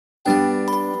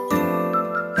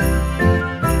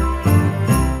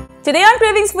Today on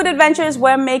Cravings Food Adventures,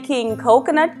 we're making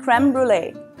coconut crème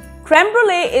brûlée. Crème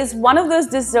brûlée is one of those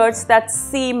desserts that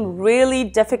seem really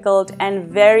difficult and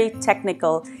very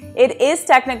technical. It is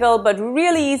technical, but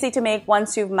really easy to make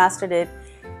once you've mastered it.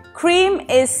 Cream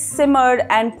is simmered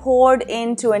and poured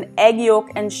into an egg yolk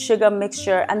and sugar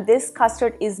mixture, and this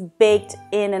custard is baked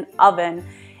in an oven.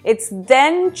 It's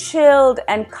then chilled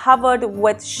and covered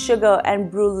with sugar and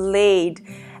bruleed,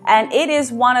 and it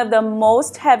is one of the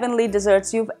most heavenly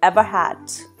desserts you've ever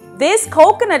had. This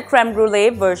coconut crème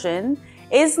brûlée version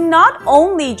is not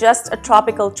only just a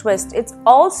tropical twist, it's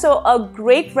also a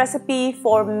great recipe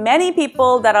for many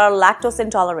people that are lactose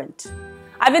intolerant.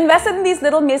 I've invested in these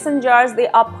little mason jars. They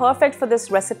are perfect for this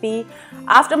recipe.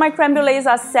 After my crème brûlées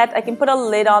are set, I can put a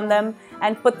lid on them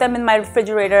and put them in my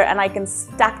refrigerator, and I can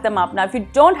stack them up. Now, if you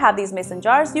don't have these mason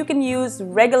jars, you can use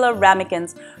regular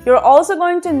ramekins. You're also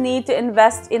going to need to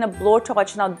invest in a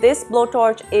blowtorch. Now, this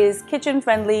blowtorch is kitchen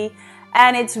friendly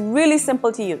and it's really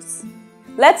simple to use.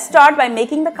 Let's start by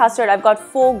making the custard. I've got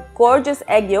 4 gorgeous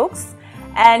egg yolks,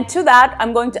 and to that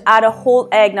I'm going to add a whole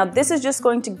egg. Now this is just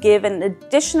going to give an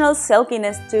additional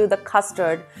silkiness to the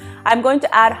custard. I'm going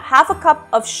to add half a cup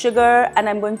of sugar and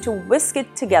I'm going to whisk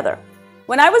it together.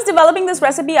 When I was developing this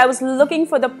recipe, I was looking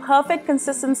for the perfect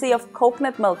consistency of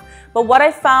coconut milk, but what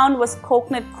I found was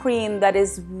coconut cream that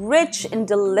is rich and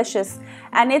delicious,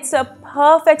 and it's a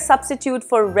perfect substitute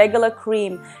for regular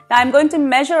cream. Now I'm going to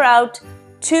measure out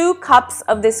 2 cups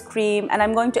of this cream and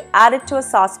I'm going to add it to a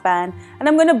saucepan and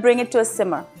I'm going to bring it to a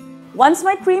simmer. Once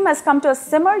my cream has come to a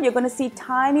simmer, you're going to see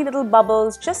tiny little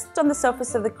bubbles just on the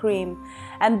surface of the cream,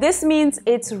 and this means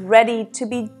it's ready to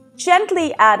be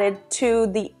gently added to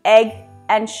the egg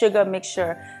and sugar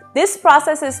mixture. This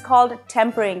process is called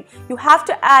tempering. You have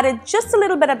to add it just a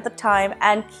little bit at the time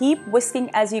and keep whisking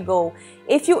as you go.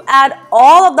 If you add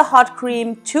all of the hot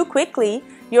cream too quickly,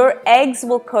 your eggs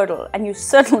will curdle, and you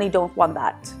certainly don't want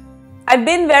that. I've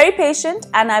been very patient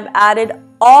and I've added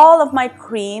all of my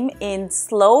cream in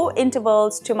slow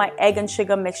intervals to my egg and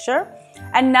sugar mixture,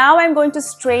 and now I'm going to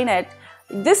strain it.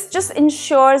 This just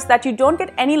ensures that you don't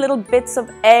get any little bits of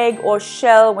egg or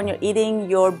shell when you're eating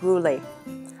your brulee.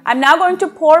 I'm now going to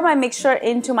pour my mixture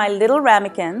into my little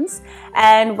ramekins,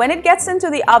 and when it gets into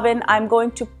the oven, I'm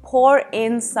going to pour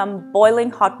in some boiling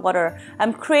hot water.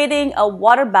 I'm creating a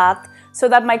water bath so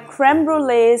that my crème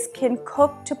brûlées can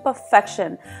cook to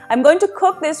perfection. I'm going to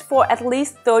cook this for at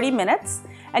least 30 minutes,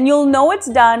 and you'll know it's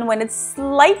done when it's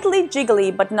slightly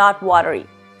jiggly but not watery.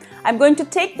 I'm going to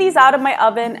take these out of my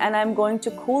oven and I'm going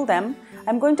to cool them.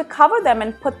 I'm going to cover them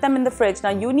and put them in the fridge. Now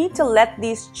you need to let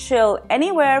these chill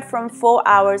anywhere from 4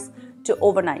 hours to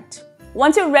overnight.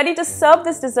 Once you're ready to serve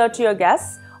this dessert to your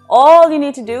guests, all you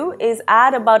need to do is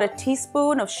add about a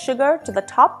teaspoon of sugar to the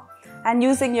top, and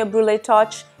using your brûlée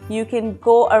torch, you can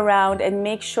go around and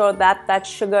make sure that that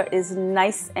sugar is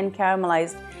nice and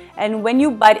caramelized. And when you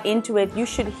bite into it, you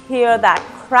should hear that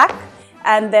crack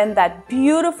and then that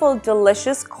beautiful,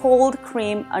 delicious cold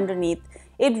cream underneath.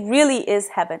 It really is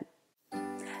heaven.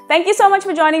 Thank you so much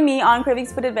for joining me on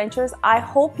Cravings Food Adventures. I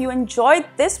hope you enjoyed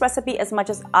this recipe as much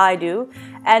as I do.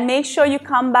 And make sure you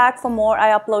come back for more.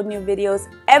 I upload new videos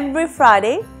every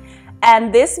Friday.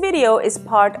 And this video is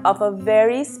part of a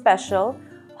very special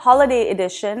holiday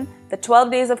edition, the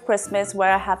 12 Days of Christmas,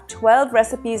 where I have 12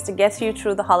 recipes to get you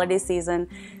through the holiday season.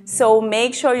 So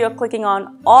make sure you're clicking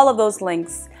on all of those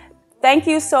links. Thank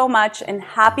you so much and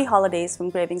happy holidays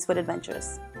from Cravings Food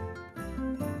Adventures.